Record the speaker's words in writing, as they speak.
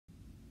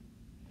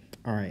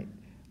All right,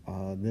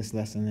 this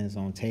lesson is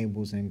on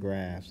tables and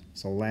graphs.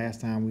 So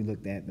last time we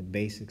looked at the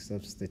basics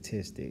of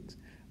statistics.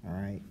 All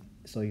right,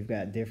 so you've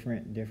got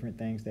different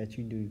things that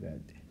you do. You got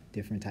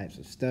different types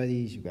of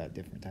studies. You got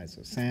different types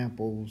of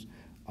samples,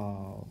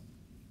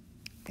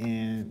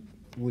 and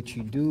what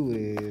you do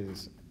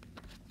is,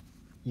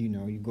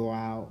 you go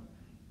out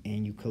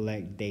and you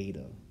collect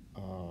data.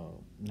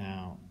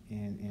 Now,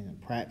 in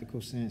a practical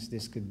sense,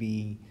 this could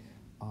be,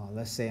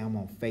 let's say I'm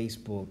on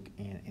Facebook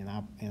and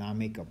I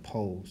make a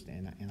post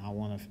and I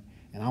want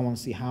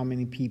to see how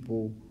many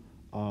people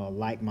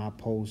like my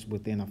post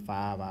within a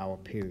 5-hour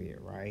period,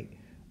 right?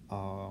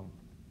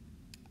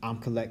 I'm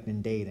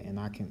collecting data and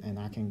I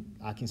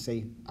can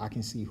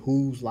see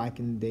who's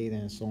liking the data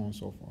and so on and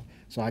so forth.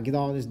 So I get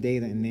all this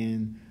data and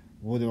then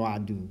what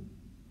do?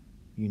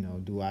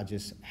 Do I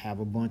just have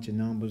a bunch of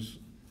numbers,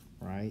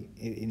 right?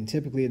 And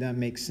typically it doesn't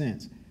make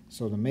sense.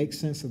 So to make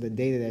sense of the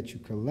data that you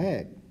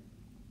collect,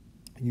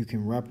 you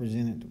can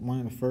represent it. One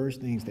of the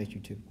first things that you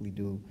typically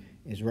do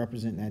is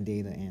represent that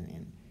data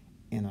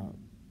in a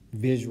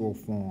visual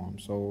form.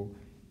 So,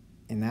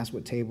 and that's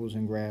what tables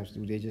and graphs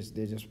do. They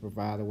just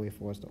provide a way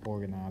for us to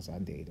organize our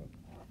data,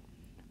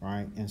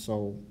 right? And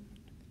so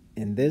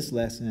in this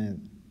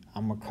lesson,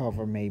 I'm gonna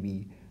cover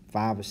maybe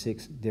 5 or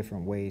 6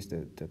 different ways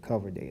to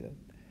cover data.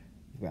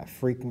 We've got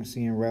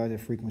frequency and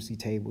relative frequency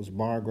tables,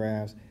 bar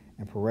graphs,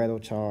 and Pareto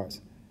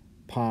charts,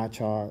 pie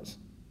charts,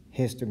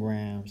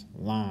 histograms,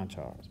 line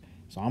charts.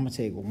 So I'm gonna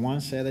take one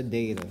set of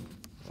data,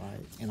 right,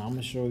 and I'm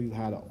gonna show you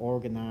how to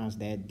organize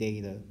that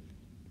data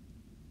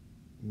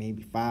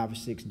maybe 5 or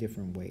 6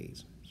 different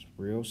ways. It's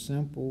real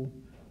simple,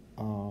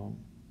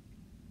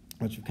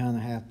 but you kind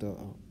of have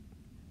to,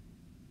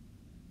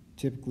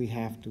 typically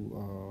have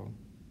to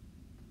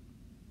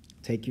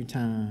take your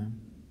time,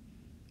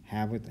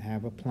 have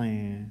a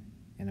plan,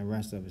 and the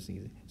rest of it's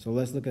easy. So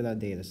let's look at our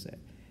data set.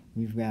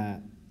 We've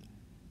got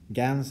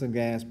gallons of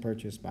gas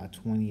purchased by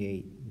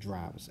 28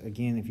 drivers.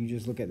 Again, if you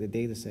just look at the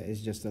data set,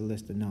 it's just a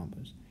list of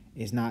numbers.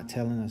 It's not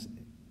telling us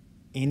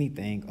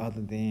anything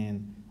other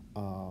than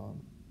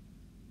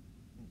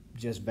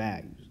just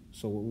values.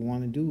 So what we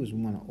want to do is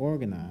we want to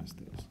organize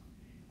this.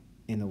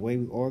 And the way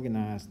we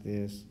organize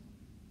this,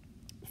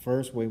 the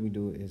first way we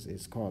do it is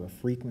it's called a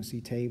frequency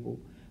table.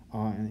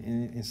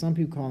 And some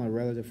people call it a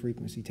relative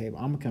frequency table.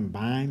 I'm going to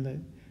combine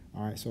it.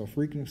 All right, so a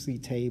frequency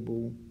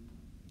table,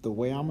 the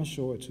way I'm going to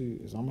show it to you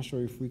is I'm going to show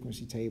you a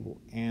frequency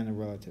table and a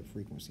relative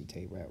frequency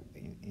table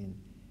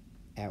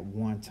at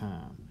one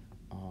time.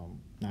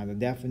 Now, the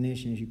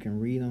definitions, you can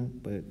read them,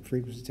 but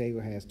frequency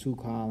table has 2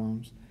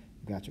 columns.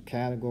 You've got your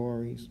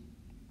categories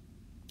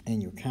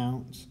and your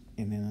counts,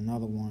 and then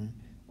another one,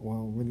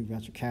 well, really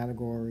got your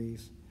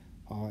categories,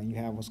 and you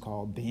have what's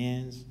called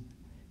bins,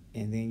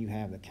 and then you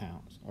have the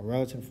counts. A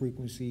relative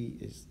frequency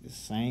is the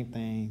same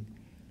thing,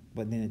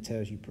 but then it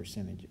tells you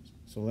percentages.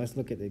 So let's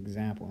look at the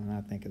example, and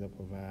I think it'll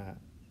provide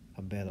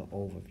a better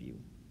overview.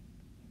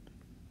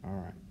 All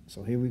right,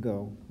 so here we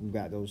go. We've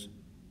got those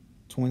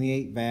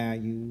 28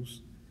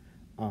 values,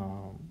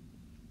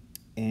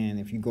 and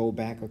if you go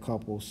back a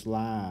couple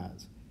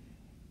slides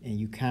and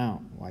you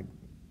count, like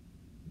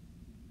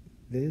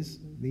these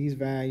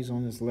values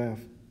on this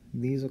left,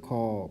 these are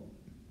called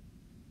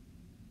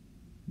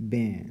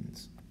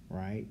bins,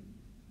 right?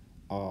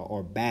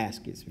 Or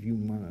baskets, if you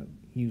want to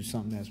use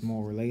something that's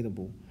more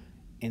relatable.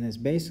 And it's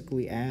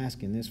basically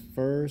asking, this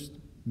first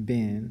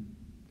bin,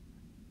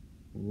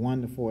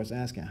 1 to 4, it's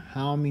asking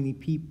how many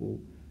people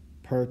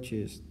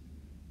purchased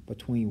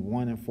between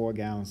 1 and 4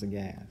 gallons of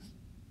gas.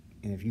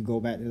 And if you go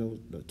back to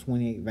the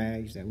 28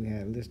 values that we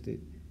had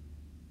listed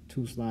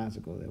 2 slides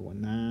ago, there were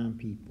 9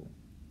 people.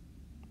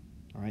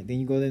 All right, then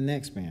you go to the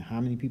next bin. How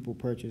many people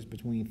purchased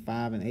between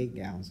 5 and 8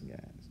 gallons of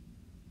gas?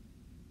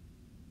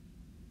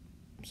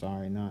 I'm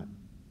sorry, not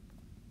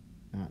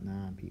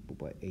 9 people,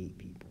 but 8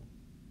 people.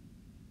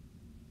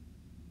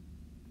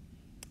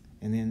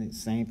 And then the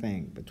same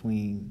thing,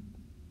 between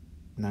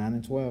 9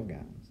 and 12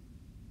 gallons,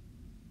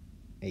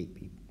 8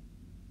 people.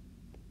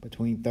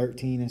 Between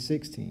 13 and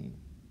 16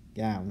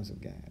 gallons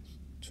of gas,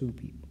 2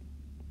 people.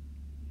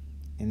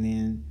 And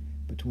then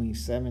between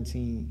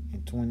 17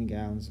 and 20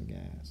 gallons of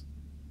gas,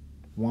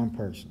 1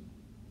 person.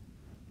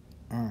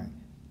 All right,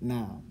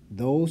 now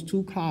those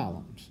 2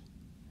 columns,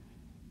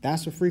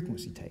 that's a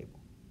frequency table.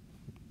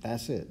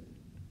 That's it.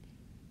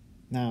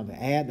 Now to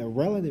add the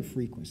relative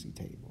frequency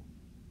table,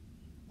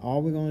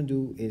 all we're going to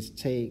do is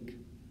take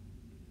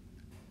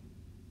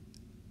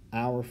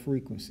our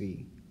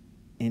frequency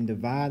and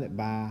divide it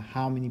by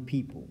how many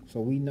people. So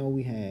we know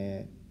we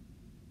had,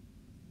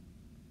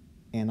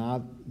 in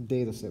our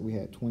data set, we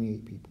had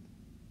 28 people.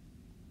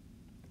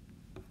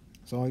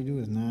 So all you do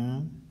is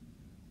 9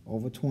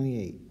 over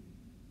 28.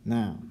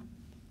 Now,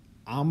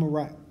 I'm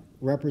going to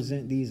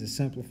represent these as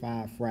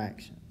simplified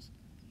fractions.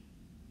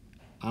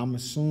 I'm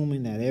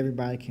assuming that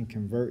everybody can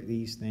convert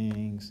these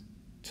things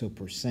to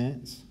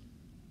percents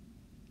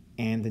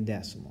and the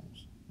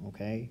decimals,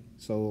 okay?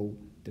 So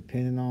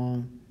depending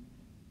on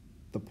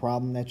the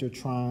problem that you're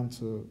trying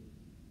to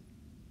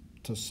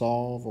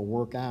solve or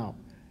work out,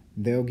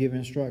 they'll give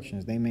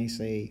instructions. They may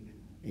say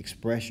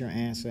express your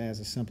answer as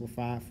a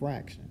simplified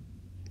fraction.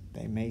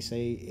 They may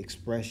say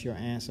express your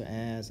answer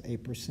as a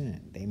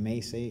percent. They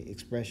may say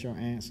express your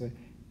answer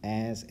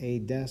as a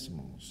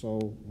decimal.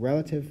 So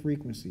relative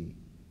frequency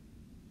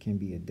can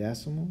be a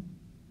decimal,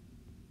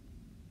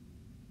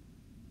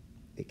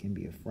 it can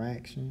be a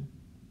fraction,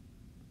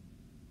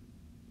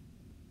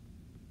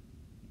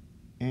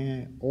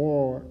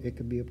 or it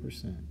could be a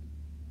percent.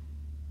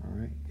 All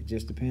right, it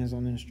just depends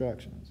on the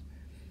instructions.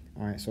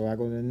 All right, so I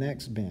go to the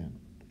next bin.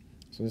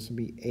 So this will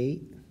be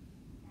 8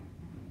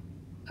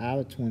 out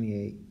of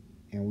 28,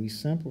 and we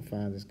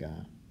simplify this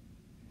guy,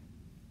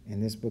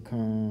 and this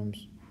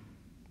becomes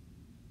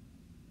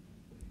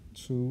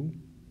 2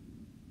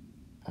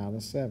 out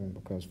of 7,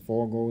 because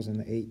 4 goes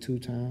into 8 2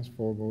 times,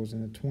 4 goes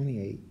into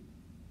 28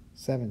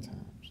 7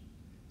 times.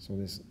 So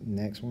this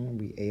next one will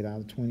be 8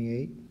 out of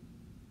 28.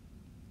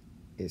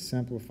 It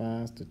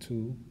simplifies to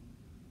 2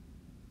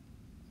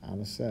 out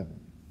of 7.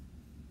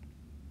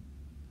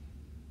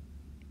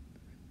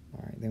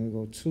 All right, then we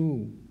go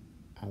 2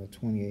 out of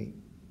 28.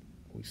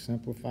 We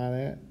simplify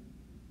that.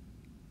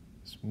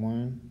 It's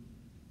 1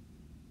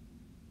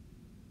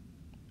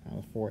 out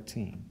of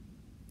 14.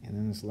 And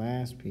then this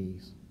last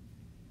piece,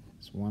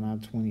 it's 1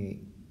 out of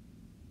 28.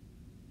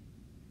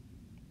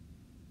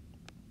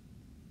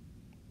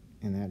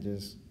 And that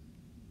just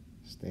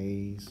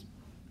stays,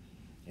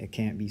 it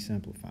can't be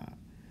simplified.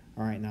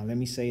 All right, now let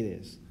me say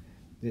this.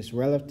 This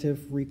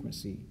relative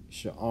frequency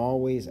should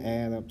always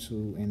add up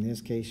to, in this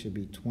case, should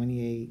be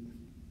 28.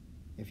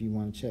 If you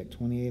want to check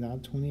 28 out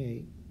of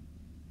 28.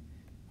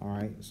 All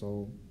right,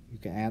 so you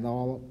can add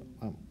all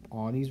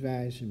these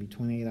values should be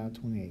 28 out of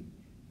 28,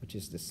 which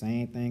is the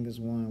same thing as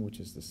 1, which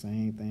is the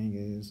same thing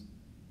as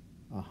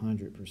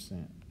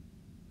 100%.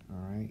 All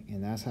right,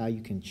 and that's how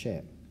you can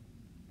check.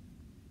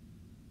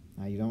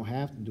 Now, you don't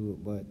have to do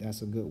it, but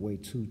that's a good way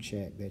to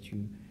check that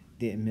you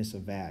didn't miss a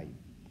value.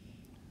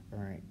 All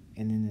right,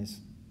 and then this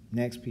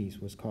next piece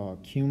was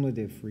called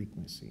cumulative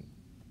frequency.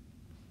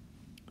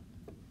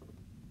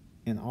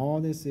 And all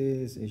this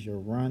is you're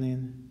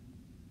running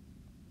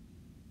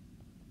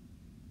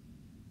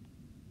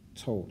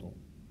total,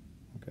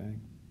 okay?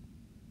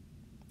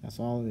 That's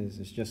all it is.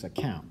 It's just a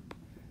count.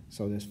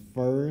 So this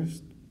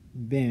first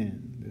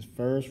bin, this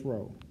first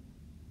row,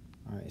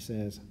 all right, it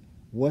says,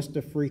 what's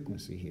the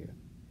frequency here?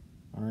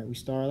 All right, we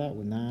start out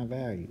with 9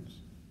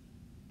 values.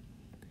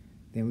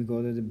 Then we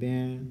go to the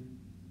bin,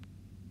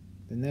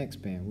 the next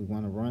bin. We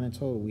want to run in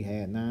total. We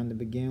had 9 to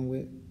begin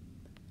with.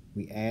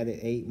 We added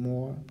 8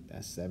 more.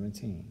 That's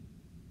 17.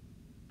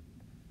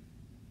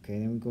 Okay,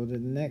 then we go to the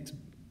next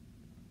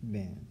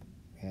bin.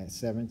 We had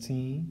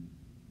 17.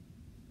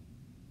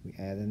 We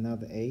add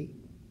another 8.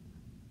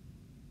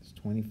 It's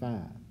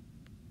 25.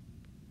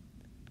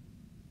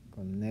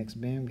 Go to the next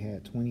bin. We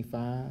had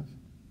 25.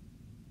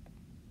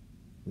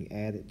 We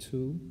added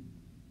 2.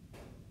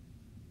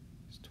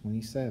 It's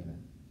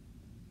 27.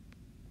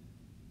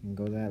 You can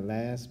go to that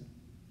last,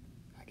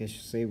 I guess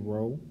you say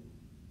row.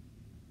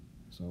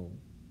 So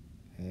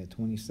add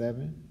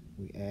 27.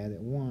 We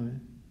added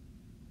 1.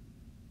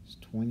 It's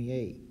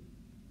 28.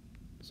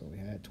 So we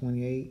had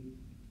 28.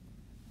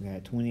 We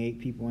had 28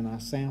 people in our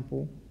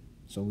sample.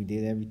 So we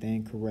did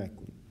everything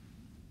correctly.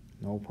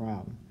 No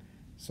problem.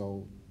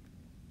 So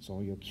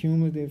your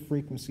cumulative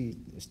frequency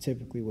is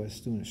typically where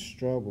students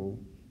struggle.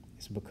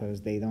 It's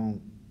because they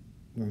don't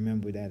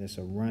remember that it's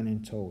a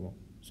running total.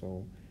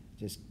 So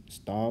just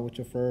start with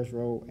your first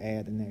row,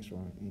 add the next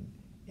row.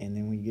 And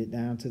then when you get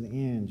down to the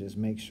end, just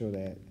make sure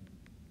that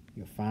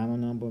your final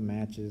number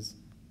matches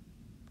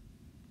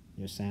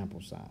your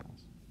sample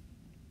size.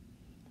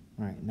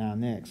 All right, now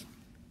next,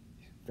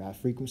 got a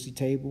frequency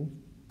table.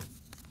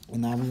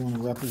 And now we want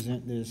to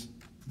represent this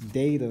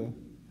data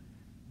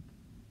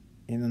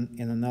in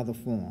another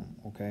form,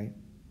 okay?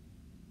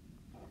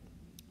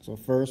 So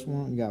first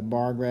one, you got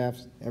bar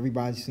graphs.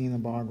 Everybody's seen a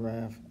bar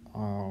graph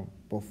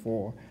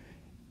before.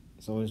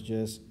 So it's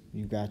just,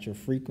 you got your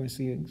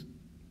frequencies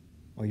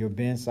or your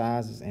bin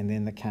sizes and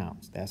then the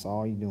counts. That's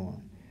all you're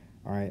doing.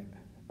 All right.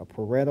 A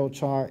Pareto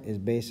chart is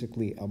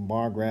basically a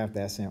bar graph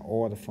that's in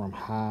order from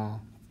high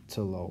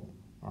to low.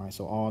 All right.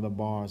 So all the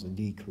bars are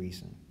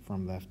decreasing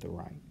from left to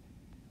right.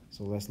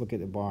 So let's look at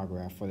the bar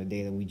graph for the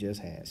data we just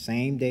had.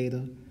 Same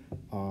data,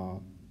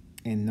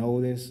 and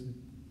notice,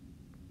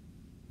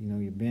 you know,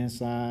 your bin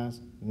size,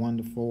 1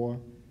 to 4,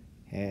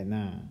 had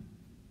 9.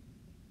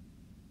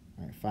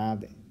 All right,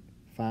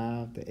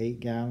 5 to 8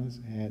 gallons,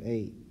 had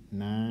 8.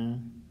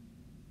 9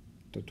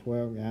 to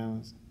 12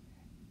 gallons,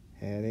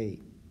 had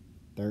 8.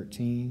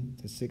 13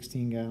 to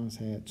 16 gallons,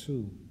 had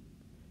 2.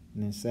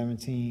 And then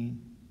 17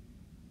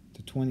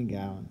 to 20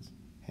 gallons,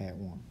 had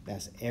 1.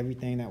 That's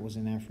everything that was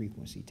in that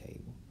frequency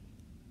table.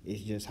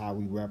 It's just how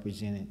we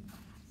represented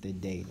the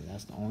data.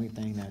 That's the only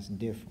thing that's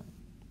different.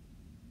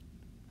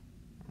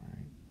 All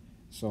right.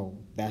 So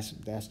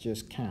that's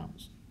just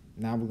counts.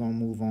 Now we're going to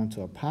move on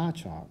to a pie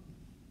chart.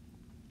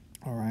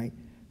 All right.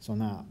 So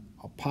now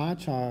a pie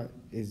chart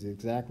is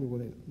exactly what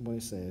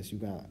it says. You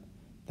got to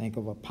think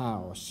of a pie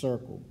or a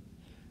circle.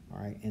 All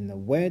right, and the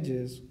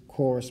wedges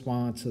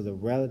correspond to the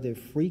relative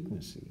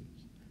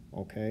frequencies.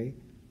 Okay,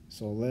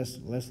 so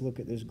let's look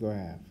at this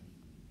graph.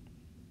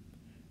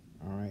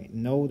 All right,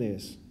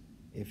 notice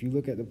if you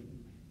look at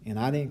and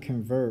I didn't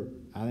convert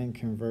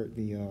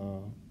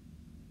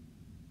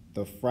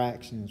the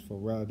fractions for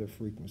relative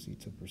frequency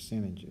to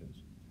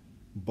percentages,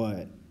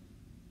 but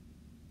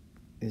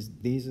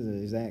these are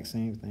the exact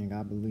same thing.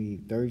 I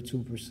believe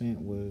 32%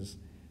 was,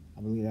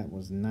 I believe that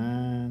was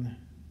 9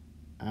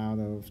 out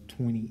of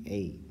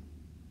 28.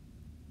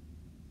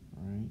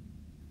 All right,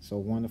 so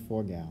 1 to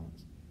 4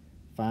 gallons.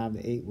 5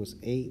 to 8 was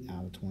 8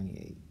 out of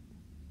 28.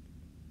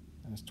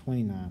 That's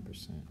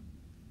 29%.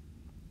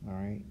 All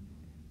right,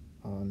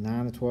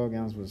 9 to 12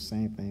 gallons was the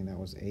same thing. That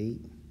was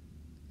 8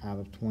 out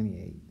of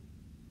 28.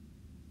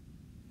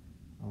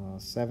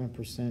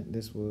 7%,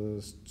 this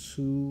was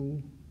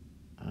 2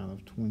 out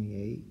of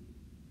 28.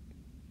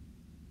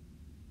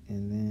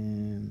 And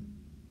then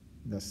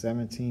the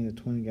 17 to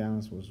 20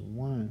 gallons was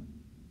 1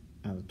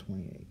 out of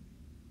 28.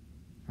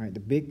 All right, the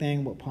big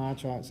thing with pie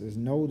charts is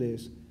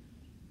notice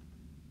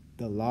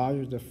the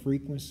larger the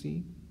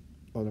frequency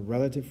or the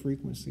relative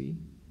frequency,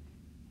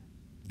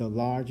 the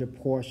larger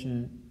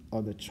portion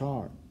of the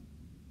chart,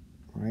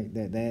 right,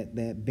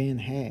 that bin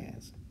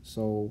has.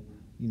 So,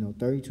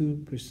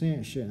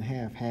 32% shouldn't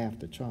have half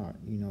the chart,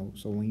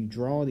 So when you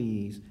draw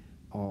these,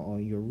 or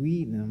you're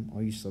reading them,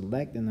 or you're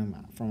selecting them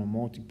from a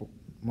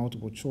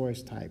multiple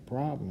choice type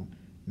problem,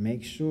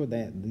 make sure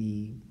that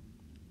the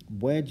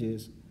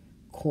wedges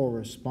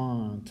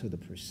correspond to the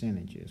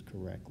percentages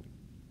correctly.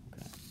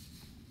 Okay.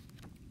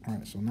 All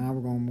right, so now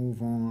we're going to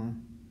move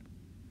on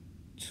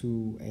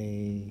to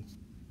a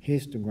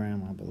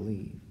histogram, I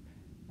believe.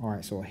 All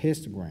right, so a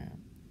histogram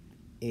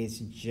is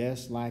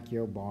just like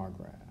your bar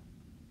graph.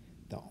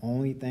 The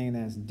only thing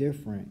that's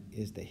different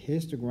is the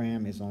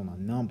histogram is on a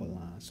number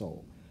line.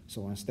 So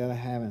instead of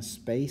having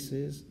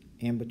spaces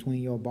in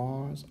between your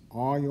bars,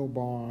 all your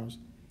bars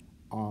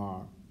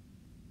are,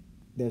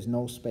 there's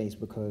no space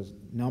because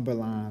number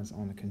lines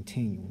on a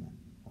continuum,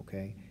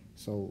 okay?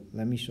 So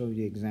let me show you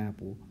the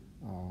example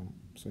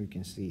so you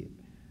can see it.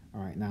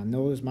 All right, now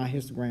notice my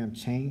histogram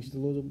changed a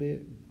little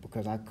bit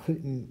because I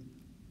couldn't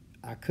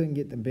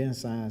get the bin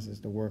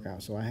sizes to work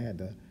out, so I had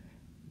to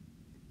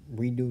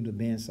redo the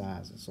bin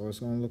sizes. So it's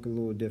going to look a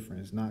little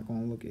different. It's not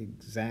going to look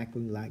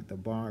exactly like the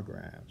bar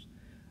graphs.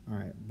 All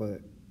right,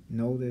 but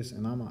notice,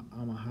 and I'm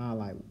gonna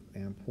highlight the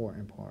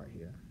important part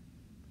here.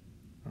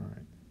 All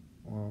right,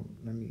 well,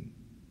 let me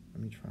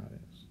try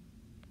this.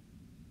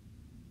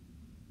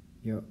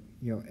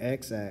 Your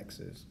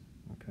x-axis,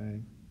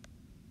 okay?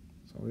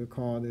 So we'll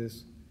call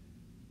this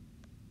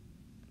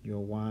your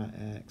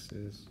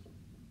y-axis.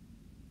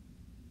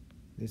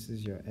 This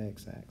is your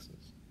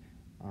x-axis.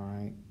 All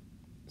right.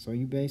 So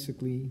you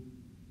basically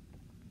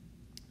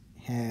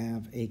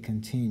have a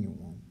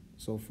continuum.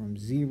 So from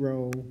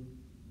 0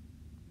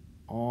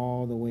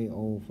 all the way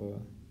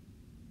over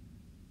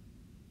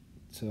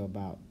to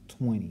about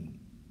 20,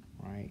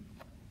 right?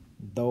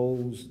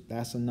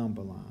 That's a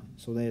number line.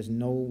 So there's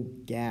no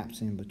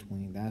gaps in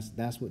between.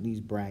 That's what these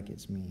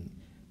brackets mean.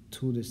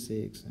 2 to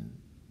 6 and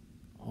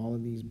all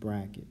of these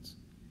brackets,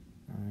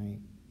 all right?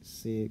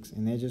 6,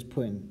 and they're just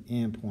putting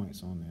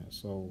endpoints on there.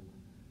 So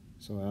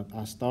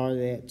I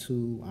started at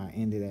 2, I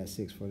ended at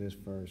 6 for this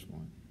first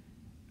one.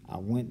 I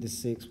went to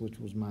 6, which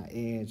was my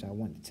edge. I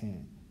went to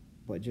 10.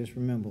 But just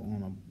remember,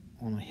 on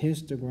a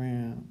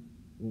histogram,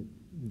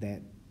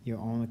 that you're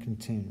on a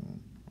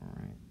continuum, all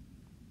right?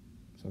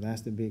 So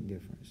that's the big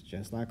difference.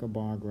 Just like a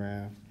bar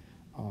graph,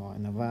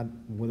 and if I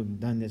would have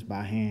done this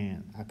by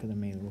hand, I could have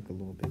made it look a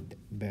little bit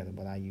better,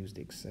 but I used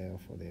Excel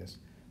for this,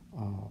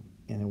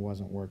 and it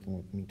wasn't working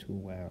with me too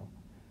well.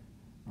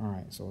 All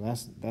right, so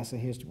that's a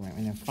histogram.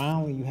 And then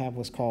finally, you have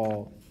what's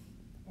called,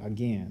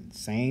 again,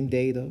 same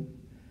data,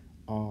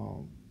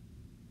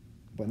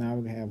 but now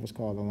we have what's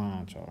called a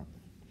line chart.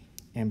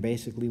 And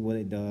basically what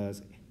it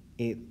does,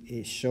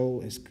 it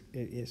shows,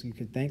 you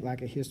can think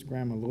like a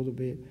histogram a little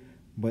bit,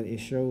 but it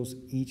shows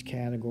each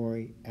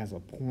category as a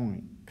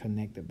point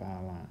connected by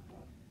a line.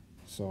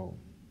 So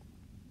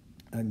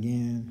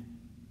again,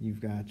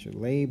 you've got your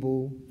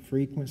label,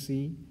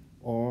 frequency,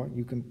 or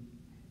you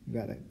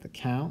got the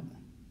count,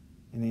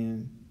 and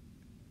then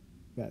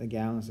you got the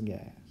gallons of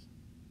gas,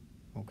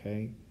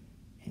 okay?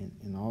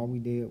 And all we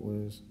did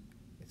was,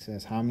 it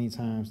says how many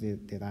times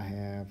did I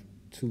have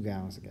 2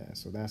 gallons of gas,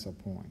 so that's a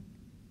point.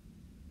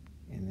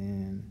 And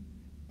then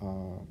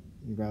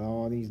you got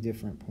all these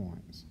different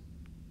points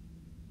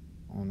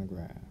on the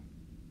graph,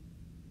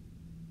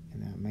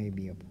 and that may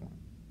be a point,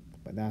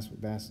 but that's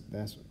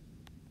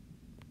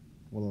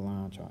what a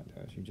line chart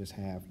does. You just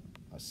have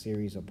a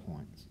series of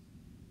points,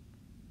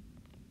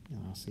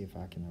 and I'll see if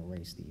I can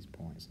erase these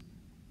points,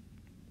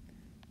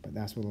 but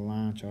that's what a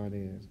line chart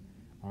is.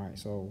 All right,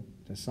 so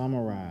to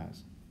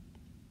summarize,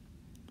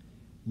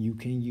 you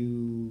can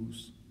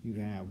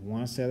have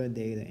one set of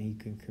data and you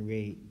can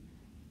create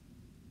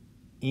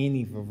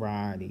any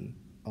variety,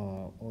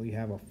 or you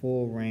have a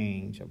full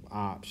range of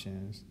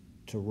options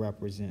to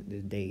represent the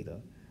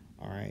data.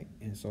 All right,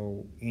 and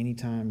so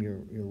anytime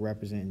you're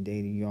representing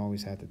data, you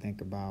always have to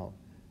think about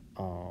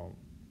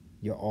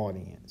your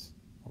audience.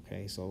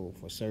 Okay, so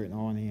for certain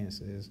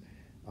audiences,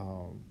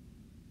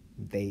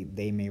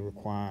 they may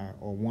require,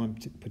 or one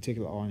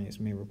particular audience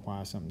may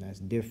require something that's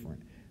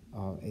different,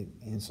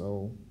 and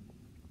so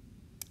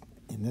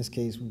in this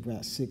case we've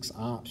got 6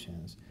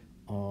 options.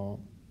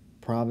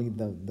 Probably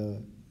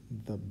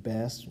the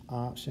best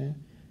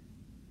option,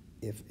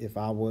 if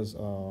I was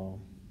the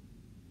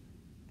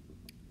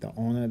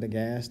owner of the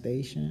gas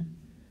station,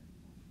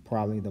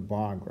 probably the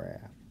bar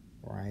graph,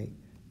 right?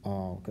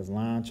 Because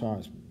line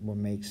charts would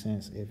make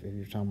sense if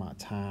you're talking about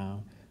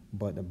time,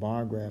 but the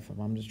bar graph, if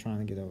I'm just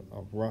trying to get a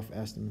rough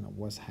estimate of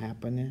what's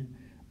happening,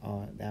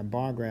 that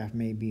bar graph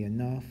may be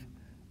enough.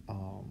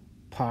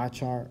 Pie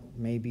chart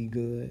may be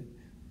good.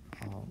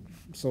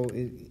 So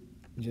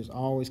just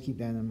always keep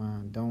that in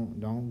mind.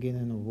 Don't get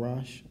in a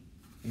rush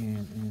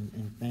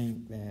and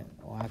think that,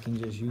 oh, I can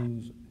just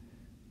use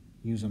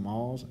them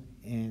all.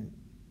 And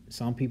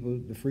some people,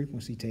 the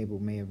frequency table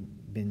may have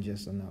been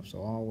just enough.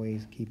 So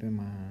always keep in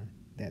mind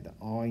that the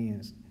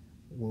audience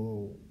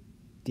will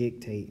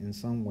dictate in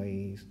some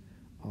ways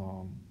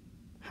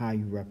how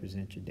you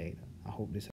represent your data. I hope this